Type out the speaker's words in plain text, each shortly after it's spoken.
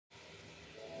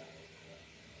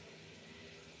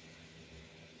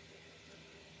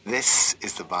This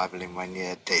is the Bible in 1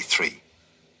 year, day 3.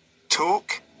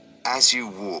 Talk as you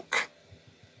walk.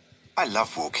 I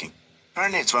love walking.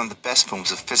 Apparently it's one of the best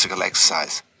forms of physical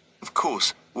exercise. Of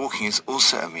course, walking is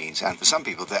also a means, and for some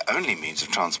people, their only means of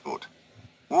transport.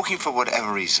 Walking for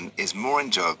whatever reason is more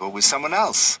enjoyable with someone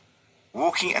else.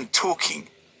 Walking and talking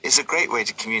is a great way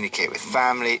to communicate with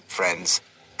family, friends,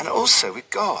 and also with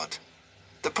God.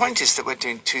 The point is that we're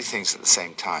doing two things at the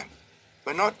same time.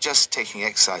 We're not just taking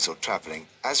exercise or traveling.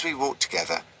 As we walk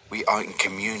together, we are in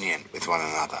communion with one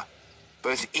another.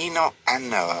 Both Enoch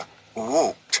and Noah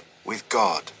walked with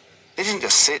God. They didn't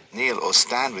just sit, kneel, or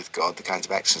stand with God, the kinds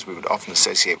of actions we would often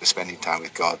associate with spending time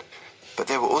with God, but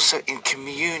they were also in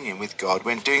communion with God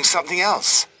when doing something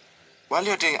else. While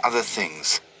you're doing other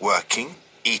things, working,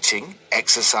 eating,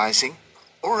 exercising,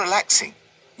 or relaxing,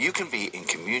 you can be in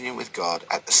communion with God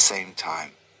at the same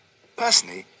time.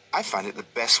 Personally, I find it the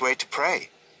best way to pray.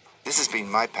 This has been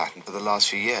my pattern for the last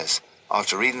few years.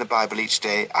 After reading the Bible each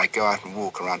day, I go out and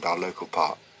walk around our local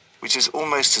park, which is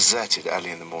almost deserted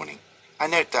early in the morning. I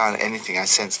note down anything I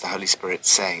sense the Holy Spirit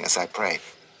saying as I pray.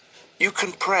 You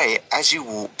can pray as you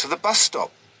walk to the bus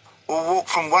stop, or walk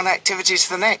from one activity to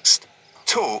the next.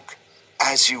 Talk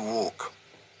as you walk.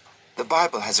 The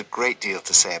Bible has a great deal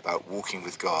to say about walking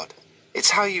with God.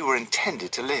 It's how you were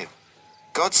intended to live.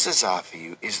 God's desire for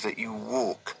you is that you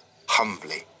walk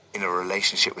humbly in a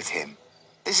relationship with Him.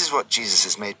 This is what Jesus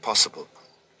has made possible.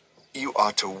 You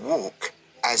are to walk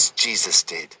as Jesus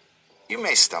did. You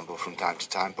may stumble from time to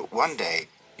time, but one day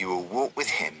you will walk with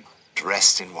Him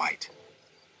dressed in white.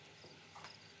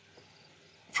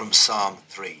 From Psalm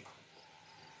 3.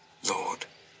 Lord,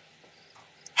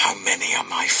 how many are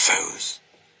my foes?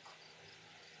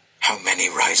 How many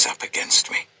rise up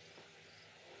against me?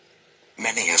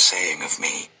 Many are saying of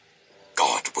me,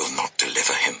 God will not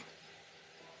deliver him.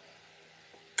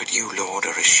 But you, Lord,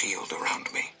 are a shield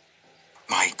around me,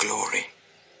 my glory,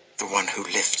 the one who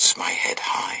lifts my head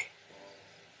high.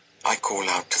 I call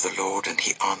out to the Lord, and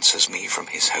he answers me from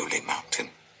his holy mountain.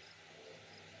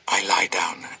 I lie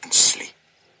down and sleep.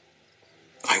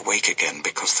 I wake again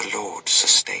because the Lord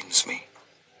sustains me.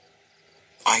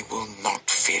 I will not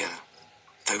fear,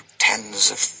 though tens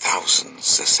of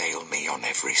thousands assail me on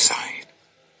every side.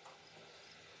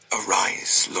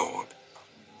 Arise, Lord.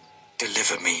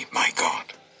 Deliver me, my God.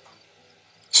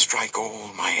 Strike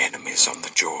all my enemies on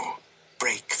the jaw.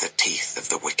 Break the teeth of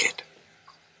the wicked.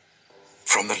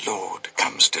 From the Lord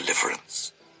comes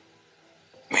deliverance.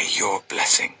 May your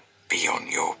blessing be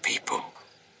on your people.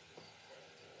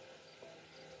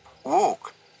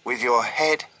 Walk with your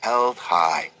head held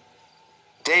high.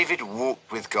 David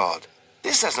walked with God.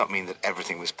 This does not mean that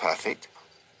everything was perfect.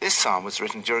 This psalm was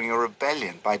written during a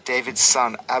rebellion by David's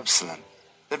son Absalom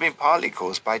that had been partly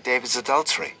caused by David's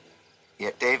adultery.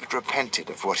 Yet David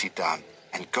repented of what he'd done,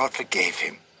 and God forgave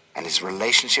him, and his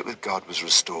relationship with God was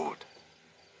restored.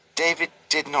 David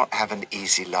did not have an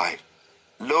easy life.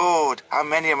 Lord, how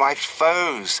many are my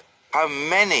foes? How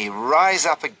many rise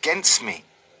up against me?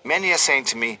 Many are saying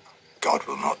to me, God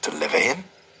will not deliver him.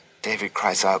 David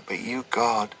cries out, but you,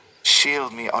 God,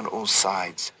 shield me on all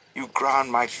sides. You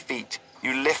ground my feet.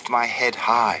 You lift my head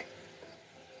high.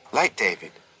 Like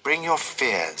David, bring your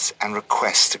fears and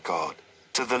requests to God.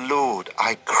 To the Lord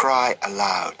I cry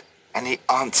aloud, and he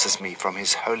answers me from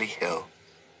his holy hill.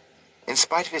 In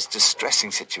spite of his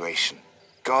distressing situation,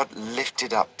 God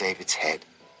lifted up David's head.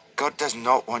 God does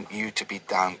not want you to be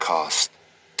downcast.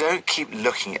 Don't keep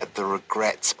looking at the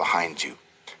regrets behind you,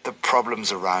 the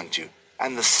problems around you,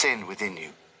 and the sin within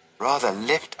you. Rather,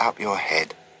 lift up your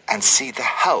head and see the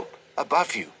help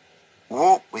above you.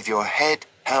 Walk with your head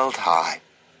held high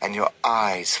and your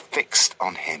eyes fixed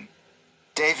on him.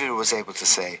 David was able to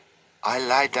say, I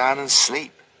lie down and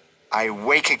sleep. I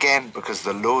wake again because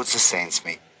the Lord sustains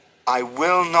me. I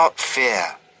will not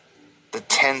fear the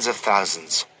tens of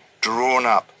thousands drawn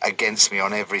up against me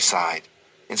on every side.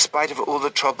 In spite of all the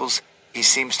troubles, he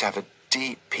seems to have a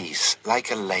deep peace, like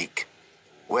a lake,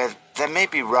 where there may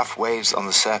be rough waves on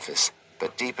the surface,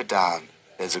 but deeper down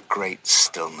there's a great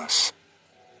stillness.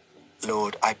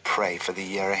 Lord, I pray for the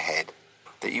year ahead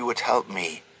that you would help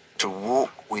me to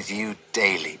walk with you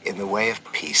daily in the way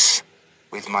of peace,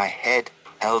 with my head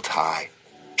held high,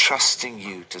 trusting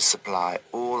you to supply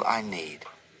all I need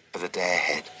for the day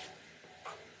ahead.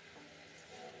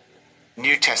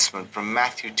 New Testament from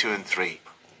Matthew 2 and 3.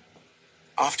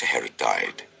 After Herod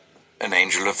died, an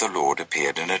angel of the Lord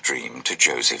appeared in a dream to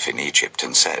Joseph in Egypt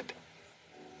and said,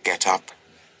 Get up,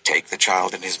 take the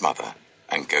child and his mother,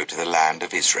 and go to the land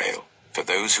of Israel, for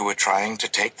those who were trying to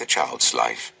take the child's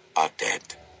life are dead.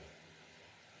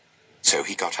 So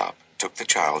he got up, took the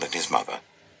child and his mother,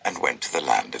 and went to the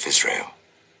land of Israel.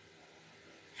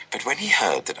 But when he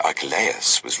heard that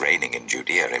Archelaus was reigning in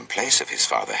Judea in place of his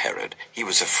father Herod, he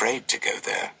was afraid to go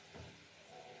there.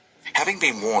 Having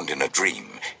been warned in a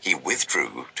dream, he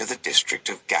withdrew to the district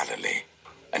of Galilee,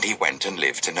 and he went and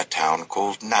lived in a town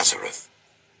called Nazareth.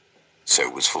 So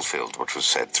was fulfilled what was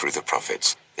said through the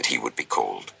prophets, that he would be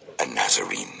called a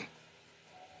Nazarene.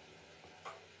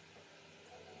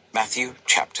 Matthew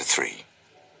chapter 3.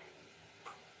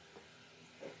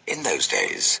 In those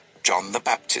days, John the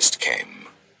Baptist came,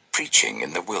 preaching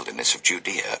in the wilderness of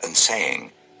Judea and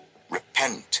saying,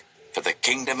 "Repent, for the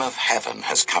kingdom of heaven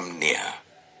has come near."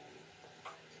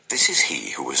 This is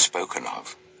he who was spoken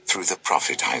of through the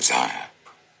prophet Isaiah.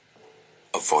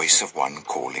 A voice of one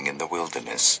calling in the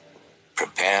wilderness,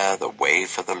 "Prepare the way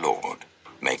for the Lord,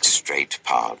 make straight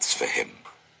paths for him."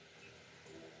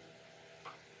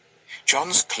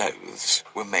 John's clothes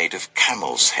were made of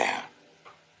camel's hair,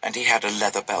 and he had a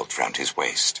leather belt round his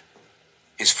waist.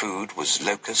 His food was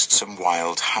locusts and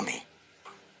wild honey.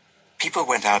 People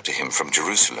went out to him from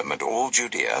Jerusalem and all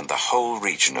Judea and the whole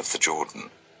region of the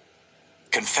Jordan.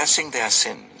 Confessing their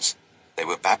sins, they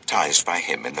were baptized by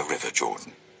him in the river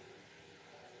Jordan.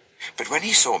 But when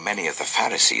he saw many of the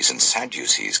Pharisees and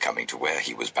Sadducees coming to where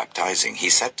he was baptizing, he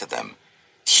said to them,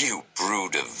 "You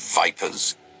brood of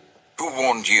vipers, who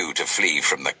warned you to flee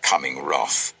from the coming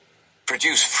wrath?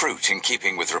 Produce fruit in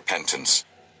keeping with repentance.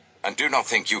 And do not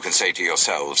think you can say to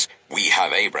yourselves, 'We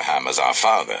have Abraham as our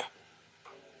father.'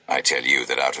 I tell you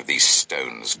that out of these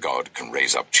stones God can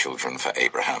raise up children for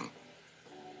Abraham.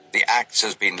 The axe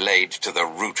has been laid to the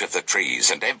root of the trees,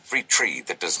 and every tree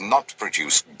that does not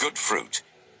produce good fruit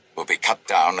will be cut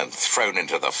down and thrown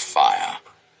into the fire.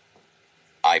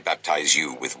 I baptize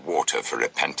you with water for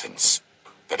repentance,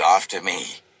 but after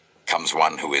me comes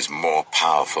one who is more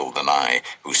powerful than I,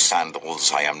 whose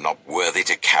sandals I am not worthy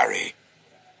to carry.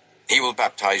 He will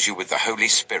baptize you with the Holy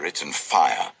Spirit and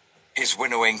fire. His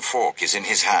winnowing fork is in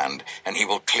his hand, and he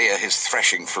will clear his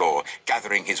threshing floor,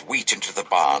 gathering his wheat into the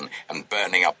barn and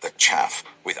burning up the chaff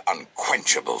with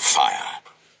unquenchable fire."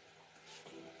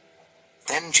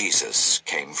 Then Jesus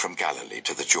came from Galilee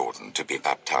to the Jordan to be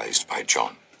baptized by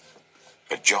John.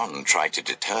 But John tried to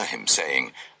deter him,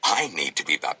 saying, "I need to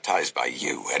be baptized by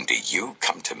you, and do you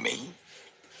come to me?"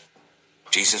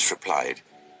 Jesus replied,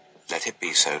 "Let it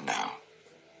be so now.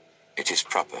 It is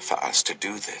proper for us to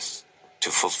do this,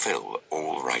 to fulfill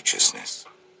all righteousness."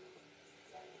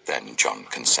 Then John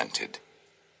consented.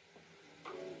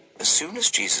 As soon as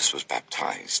Jesus was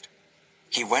baptized,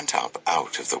 he went up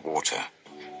out of the water.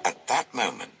 At that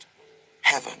moment,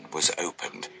 heaven was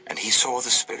opened, and he saw the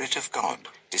Spirit of God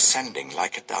descending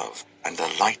like a dove and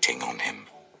alighting on him.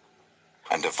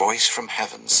 And a voice from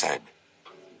heaven said,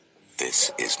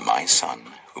 "This is my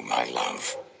Son, whom I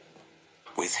love.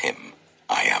 With him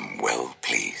I am well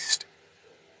pleased."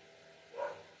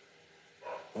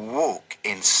 Walk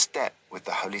in step with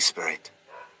the Holy Spirit.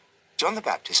 John the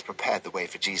Baptist prepared the way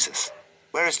for Jesus.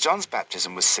 Whereas John's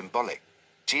baptism was symbolic,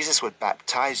 Jesus would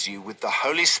baptize you with the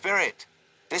Holy Spirit.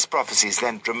 This prophecy is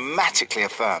then dramatically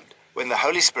affirmed when the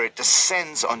Holy Spirit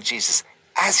descends on Jesus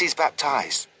as he's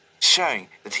baptized, showing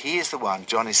that he is the one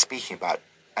John is speaking about,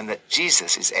 and that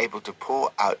Jesus is able to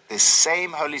pour out this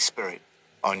same Holy Spirit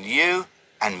on you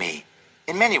and me.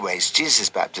 In many ways, Jesus'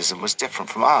 baptism was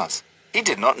different from ours. He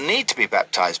did not need to be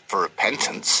baptized for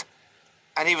repentance,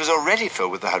 and he was already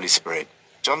filled with the Holy Spirit.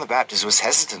 John the Baptist was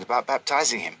hesitant about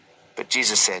baptizing him, but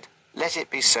Jesus said, "Let it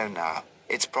be so now.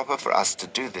 It's proper for us to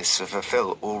do this to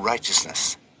fulfill all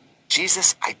righteousness."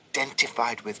 Jesus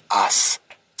identified with us,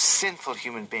 sinful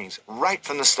human beings, right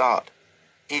from the start.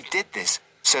 He did this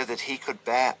so that he could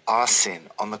bear our sin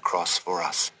on the cross for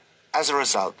us. As a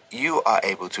result, you are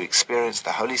able to experience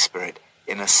the Holy Spirit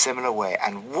in a similar way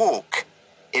and walk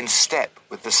in step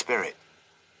with the Spirit.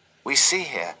 We see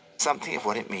here something of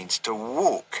what it means to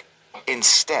walk in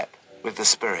step with the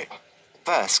Spirit.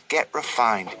 First, get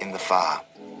refined in the fire.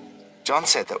 John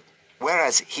said that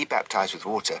whereas he baptized with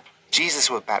water, Jesus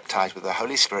will baptize with the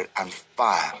Holy Spirit and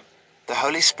fire. The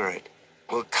Holy Spirit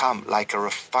will come like a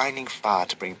refining fire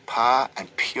to bring power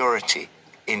and purity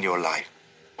in your life.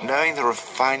 Knowing the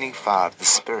refining fire of the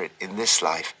Spirit in this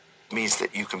life means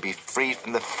that you can be free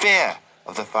from the fear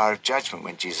of the fire of judgment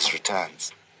when Jesus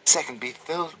returns. Second, be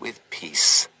filled with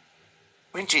peace.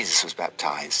 When Jesus was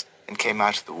baptized and came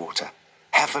out of the water,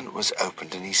 heaven was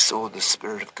opened and he saw the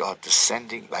Spirit of God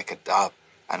descending like a dove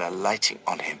and alighting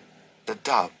on him. The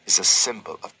dove is a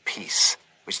symbol of peace,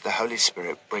 which the Holy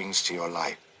Spirit brings to your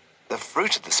life. The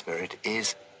fruit of the Spirit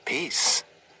is peace.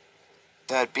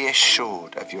 Third, be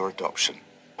assured of your adoption.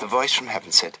 The voice from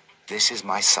heaven said, "This is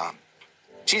my Son."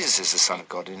 Jesus is the Son of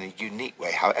God in a unique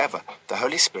way. However, the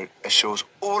Holy Spirit assures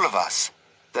all of us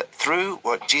that through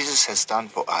what Jesus has done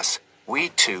for us, we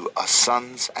too are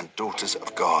sons and daughters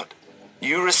of God.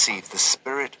 You receive the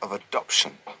Spirit of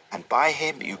adoption, and by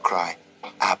him you cry,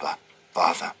 Abba,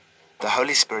 Father. The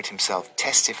Holy Spirit himself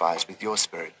testifies with your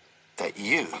spirit that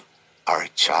you are a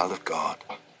child of God.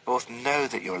 Both know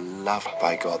that you're loved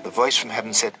by God. The voice from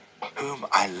heaven said, whom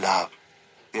I love.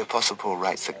 The Apostle Paul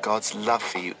writes that God's love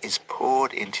for you is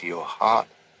poured into your heart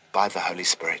by the Holy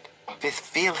Spirit. Fifth,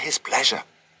 feel his pleasure.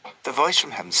 The voice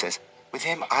from heaven says, with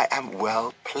him I am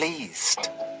well pleased.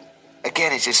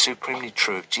 Again, it is supremely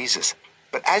true of Jesus.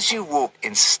 But as you walk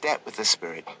in step with the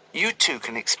Spirit, you too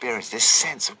can experience this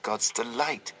sense of God's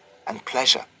delight and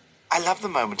pleasure. I love the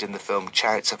moment in the film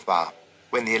Chariots of Fire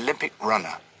when the Olympic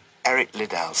runner, Eric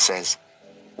Liddell, says,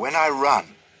 when I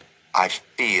run, I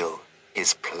feel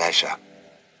his pleasure.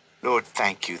 Lord,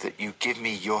 thank you that you give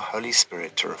me your Holy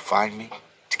Spirit to refine me,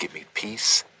 to give me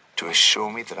peace, to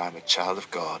assure me that I'm a child of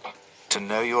God, to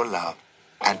know your love,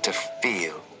 and to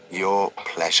feel your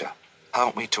pleasure.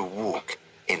 Help me to walk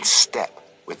in step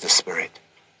with the Spirit.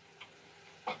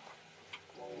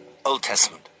 Old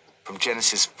Testament, from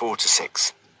Genesis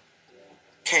 4-6.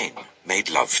 Cain made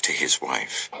love to his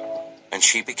wife, and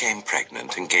she became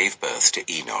pregnant and gave birth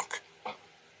to Enoch.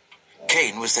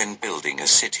 Cain was then building a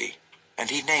city, and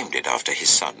he named it after his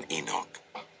son Enoch.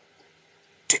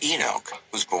 To Enoch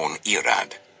was born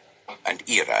Irad, and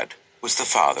Irad was the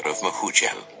father of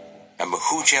Mehujael, and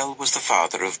Mehujael was the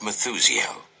father of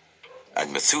Methusael,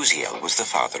 and Methusael was the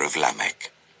father of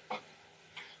Lamech.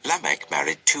 Lamech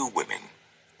married 2 women,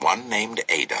 one named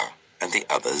Ada and the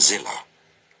other Zillah.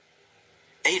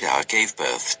 Ada gave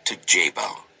birth to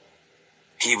Jabal.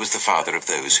 He was the father of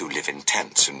those who live in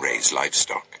tents and raise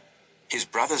livestock. His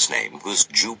brother's name was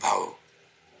Jubal.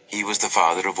 He was the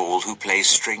father of all who play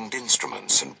stringed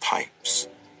instruments and pipes.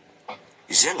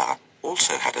 Zillah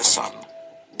also had a son,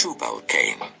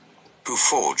 Tubal-Cain, who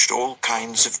forged all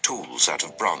kinds of tools out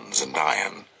of bronze and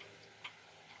iron.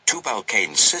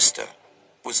 Tubal-Cain's sister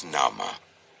was Naamah.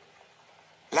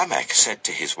 Lamech said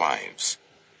to his wives,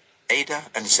 Ada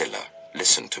and Zillah,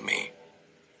 listen to me.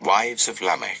 Wives of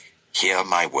Lamech, hear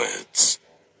my words.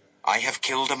 I have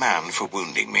killed a man for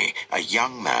wounding me, a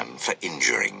young man for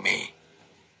injuring me.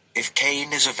 If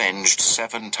Cain is avenged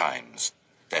 7 times,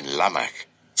 then Lamech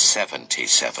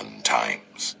 77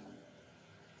 times.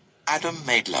 Adam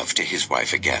made love to his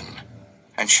wife again,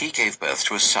 and she gave birth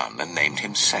to a son and named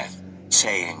him Seth,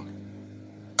 saying,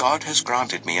 God has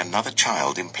granted me another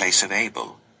child in place of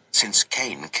Abel, since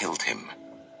Cain killed him.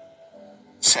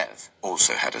 Seth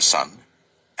also had a son,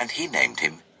 and he named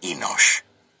him Enosh.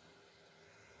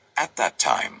 At that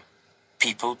time,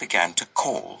 people began to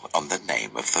call on the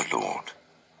name of the Lord.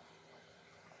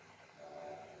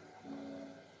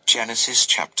 Genesis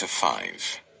chapter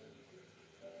 5.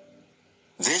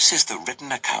 This is the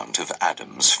written account of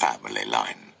Adam's family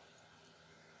line.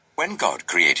 When God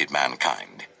created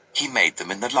mankind, he made them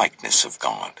in the likeness of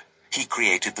God. He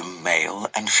created them male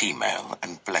and female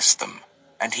and blessed them,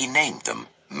 and he named them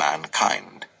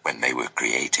mankind when they were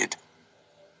created.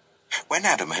 When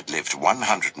Adam had lived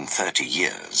 130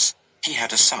 years, he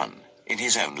had a son in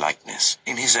his own likeness,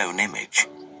 in his own image,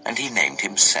 and he named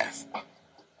him Seth.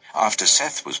 After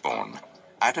Seth was born,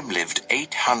 Adam lived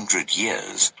 800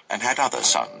 years and had other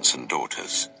sons and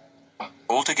daughters.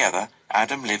 Altogether,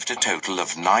 Adam lived a total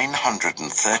of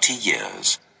 930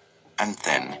 years, and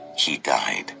then he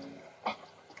died.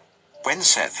 When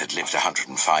Seth had lived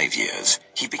 105 years,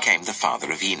 he became the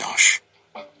father of Enosh.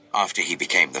 After he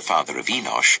became the father of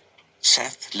Enosh,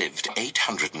 Seth lived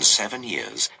 807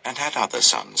 years and had other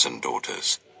sons and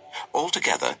daughters.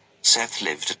 Altogether, Seth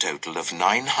lived a total of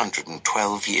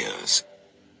 912 years,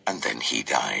 and then he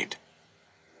died.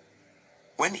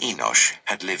 When Enosh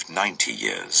had lived 90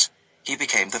 years, he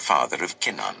became the father of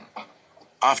Kenan.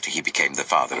 After he became the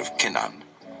father of Kenan,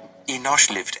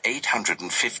 Enosh lived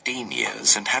 815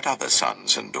 years and had other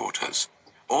sons and daughters.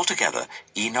 Altogether,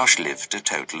 Enosh lived a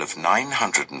total of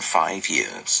 905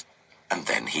 years, and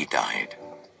then he died.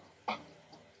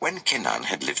 When Kenan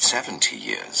had lived 70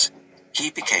 years, he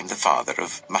became the father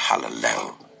of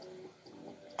Mahalalel.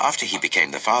 After he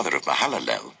became the father of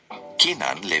Mahalalel,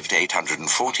 Kenan lived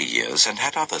 840 years and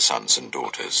had other sons and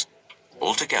daughters.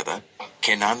 Altogether,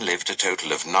 Kenan lived a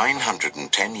total of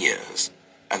 910 years,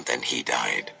 and then he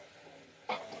died.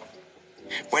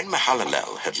 When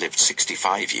Mahalalel had lived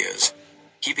 65 years,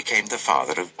 he became the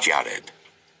father of Jared.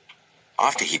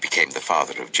 After he became the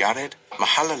father of Jared,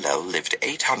 Mahalalel lived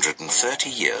 830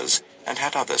 years and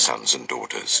had other sons and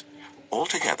daughters.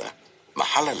 Altogether,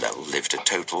 Mahalalel lived a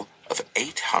total of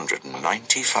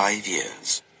 895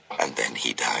 years, and then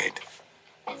he died.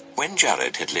 When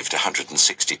Jared had lived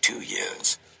 162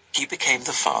 years, he became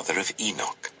the father of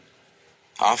Enoch.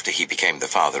 After he became the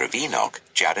father of Enoch,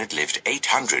 Jared lived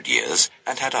 800 years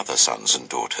and had other sons and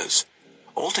daughters.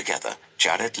 Altogether,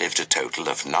 Jared lived a total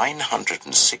of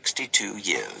 962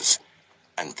 years,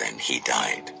 and then he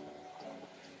died.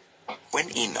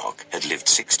 When Enoch had lived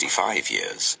 65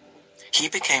 years, he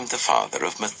became the father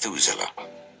of Methuselah.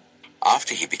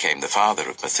 After he became the father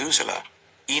of Methuselah,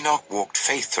 Enoch walked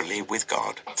faithfully with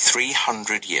God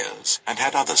 300 years and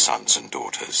had other sons and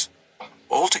daughters.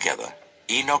 Altogether,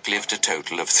 Enoch lived a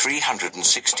total of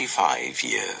 365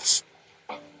 years.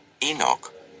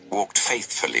 Enoch walked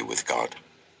faithfully with God.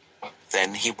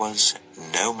 Then he was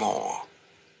no more,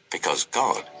 because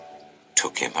God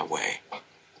took him away.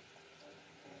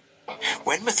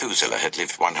 When Methuselah had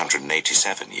lived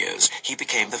 187 years, he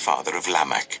became the father of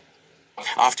Lamech.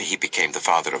 After he became the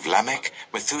father of Lamech,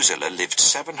 Methuselah lived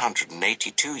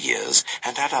 782 years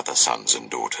and had other sons and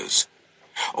daughters.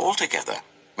 Altogether,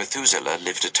 Methuselah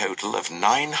lived a total of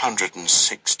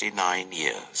 969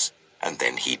 years, and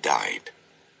then he died.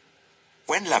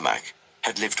 When Lamech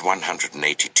had lived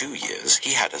 182 years,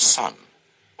 he had a son.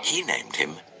 He named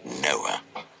him Noah,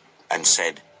 and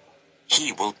said,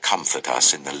 "He will comfort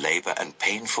us in the labor and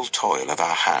painful toil of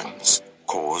our hands,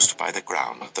 caused by the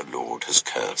ground the Lord has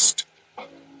cursed."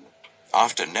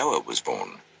 After Noah was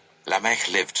born, Lamech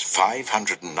lived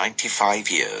 595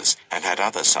 years and had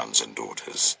other sons and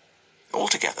daughters.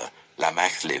 Altogether,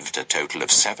 Lamech lived a total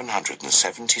of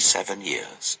 777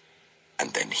 years,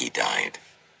 and then he died.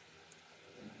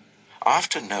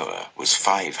 After Noah was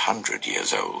 500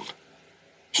 years old,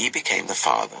 he became the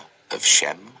father of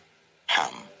Shem,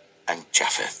 Ham, and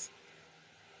Japheth.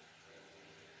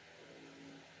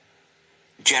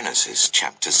 Genesis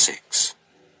chapter 6.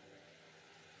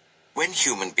 When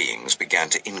human beings began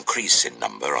to increase in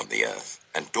number on the earth,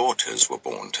 and daughters were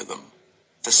born to them,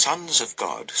 the sons of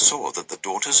God saw that the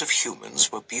daughters of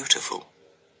humans were beautiful,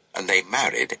 and they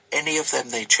married any of them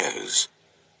they chose.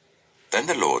 Then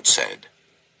the Lord said,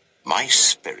 "My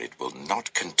spirit will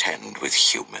not contend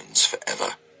with humans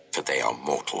forever, for they are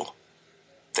mortal.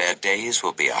 Their days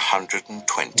will be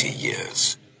 120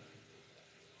 years.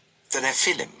 The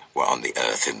Nephilim were on the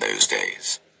earth in those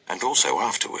days, and also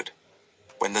afterward,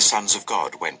 when the sons of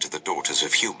God went to the daughters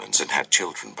of humans and had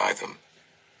children by them.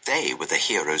 They were the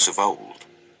heroes of old,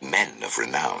 men of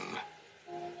renown.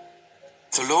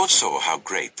 The Lord saw how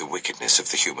great the wickedness of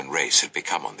the human race had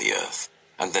become on the earth,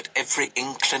 and that every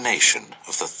inclination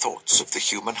of the thoughts of the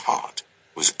human heart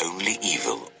was only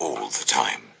evil all the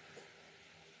time.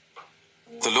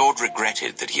 The Lord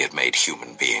regretted that he had made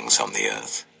human beings on the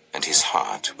earth, and his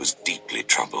heart was deeply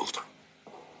troubled.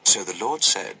 So the Lord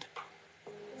said,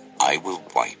 "I will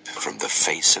wipe from the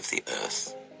face of the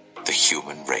earth the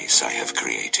human race I have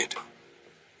created,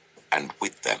 and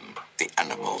with them the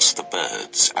animals, the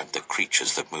birds, and the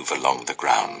creatures that move along the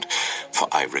ground, for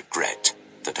I regret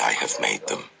that I have made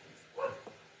them."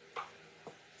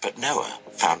 But Noah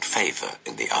found favor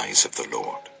in the eyes of the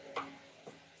Lord.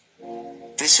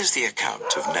 This is the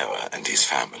account of Noah and his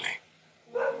family.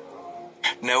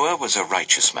 Noah was a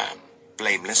righteous man,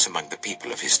 blameless among the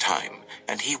people of his time,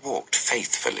 and he walked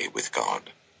faithfully with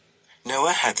God.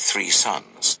 Noah had 3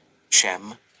 sons,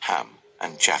 Shem, Ham,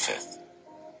 and Japheth.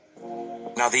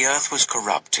 Now the earth was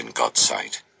corrupt in God's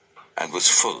sight, and was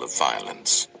full of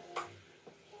violence.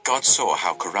 God saw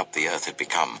how corrupt the earth had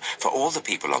become, for all the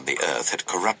people on the earth had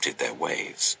corrupted their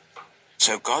ways.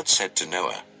 So God said to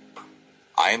Noah,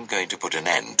 "I am going to put an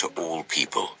end to all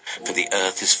people, for the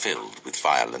earth is filled with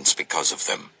violence because of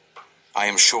them. I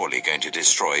am surely going to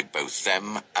destroy both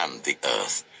them and the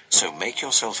earth. So make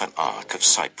yourself an ark of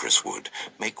cypress wood,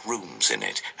 make rooms in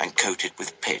it, and coat it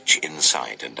with pitch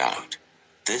inside and out.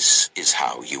 This is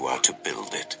how you are to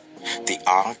build it. The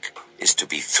ark is to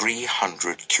be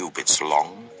 300 cubits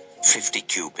long, 50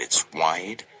 cubits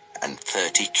wide, and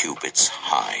 30 cubits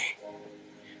high.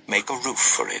 Make a roof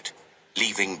for it,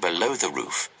 leaving below the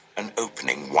roof an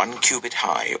opening 1 cubit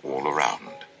high all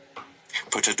around.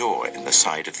 Put a door in the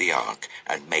side of the ark,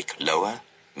 and make lower,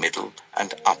 middle,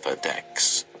 and upper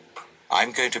decks.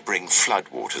 I'm going to bring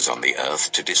floodwaters on the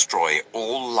earth to destroy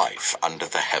all life under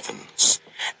the heavens,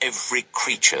 every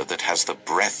creature that has the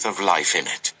breath of life in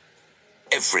it.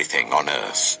 Everything on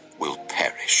earth will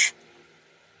perish.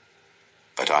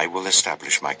 But I will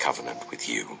establish my covenant with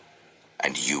you,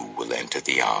 and you will enter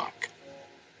the ark,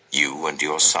 you and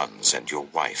your sons and your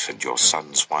wife and your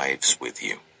sons' wives with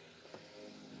you.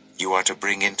 You are to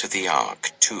bring into the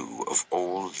ark 2 of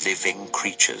all living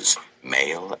creatures,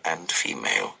 male and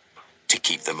female, to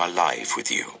keep them alive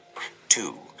with you,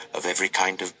 2 of every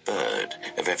kind of bird,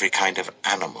 of every kind of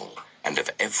animal, and of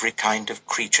every kind of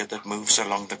creature that moves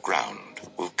along the ground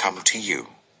will come to you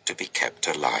to be kept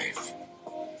alive.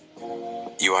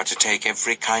 You are to take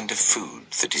every kind of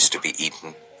food that is to be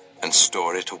eaten and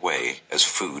store it away as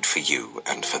food for you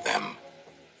and for them.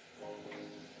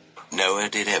 Noah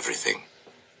did everything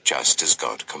just as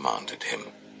God commanded him.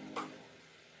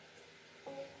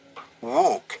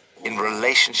 Walk in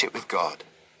relationship with God.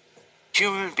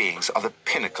 Human beings are the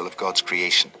pinnacle of God's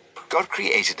creation. God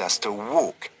created us to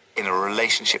walk in a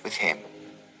relationship with him.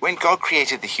 When God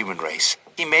created the human race,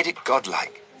 he made it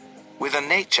godlike, with a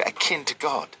nature akin to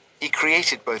God. He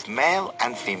created both male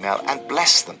and female and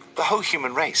blessed them, the whole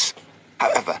human race.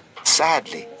 However,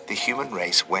 sadly, the human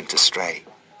race went astray.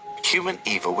 Human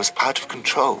evil was out of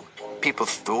control. People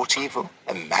thought evil,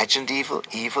 imagined evil,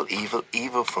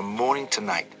 evil from morning to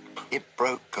night. It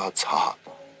broke God's heart.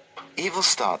 Evil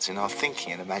starts in our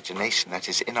thinking and imagination, that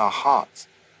is, in our hearts.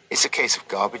 It's a case of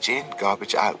garbage in,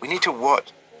 garbage out. We need to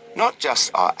watch not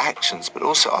just our actions, but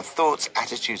also our thoughts,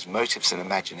 attitudes, motives, and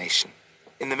imagination.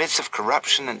 In the midst of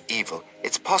corruption and evil,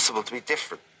 it's possible to be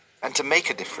different and to make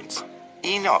a difference.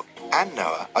 Enoch and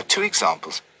Noah are two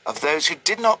examples of those who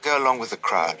did not go along with the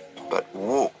crowd, but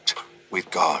walked with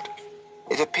God.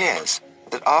 It appears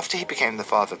that after he became the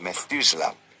father of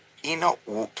Methuselah, Enoch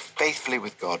walked faithfully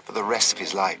with God for the rest of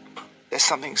his life. There's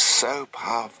something so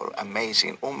powerful,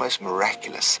 amazing, and almost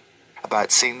miraculous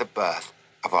about seeing the birth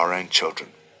of our own children.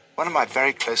 One of my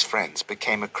very close friends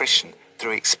became a Christian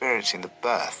through experiencing the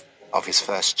birth of his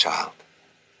first child.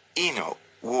 Enoch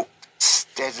walked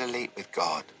steadily with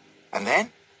God, and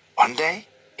then, one day,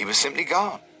 he was simply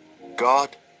gone.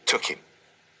 God took him.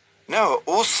 Noah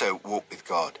also walked with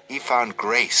God. He found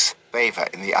grace, favor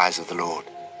in the eyes of the Lord.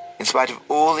 In spite of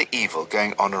all the evil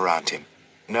going on around him,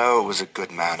 Noah was a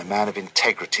good man, a man of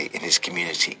integrity in his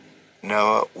community.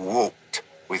 Noah walked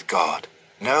with God.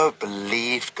 Noah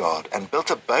believed God and built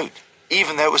a boat,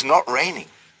 even though it was not raining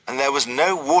and there was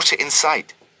no water in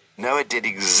sight. Noah did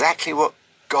exactly what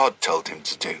God told him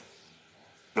to do.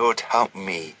 Lord, help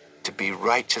me to be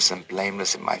righteous and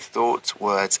blameless in my thoughts,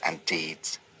 words, and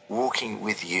deeds, walking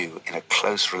with you in a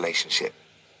close relationship.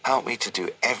 Help me to do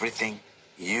everything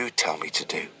you tell me to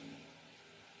do.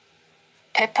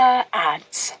 Pippa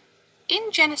adds,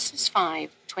 in Genesis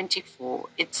 5:24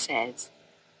 it says,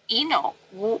 Enoch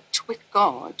walked with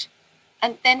God,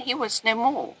 and then he was no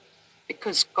more,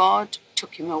 because God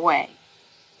took him away.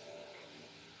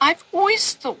 I've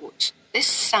always thought this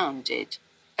sounded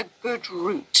a good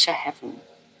route to heaven.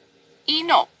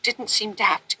 Enoch didn't seem to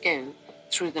have to go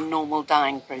through the normal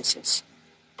dying process.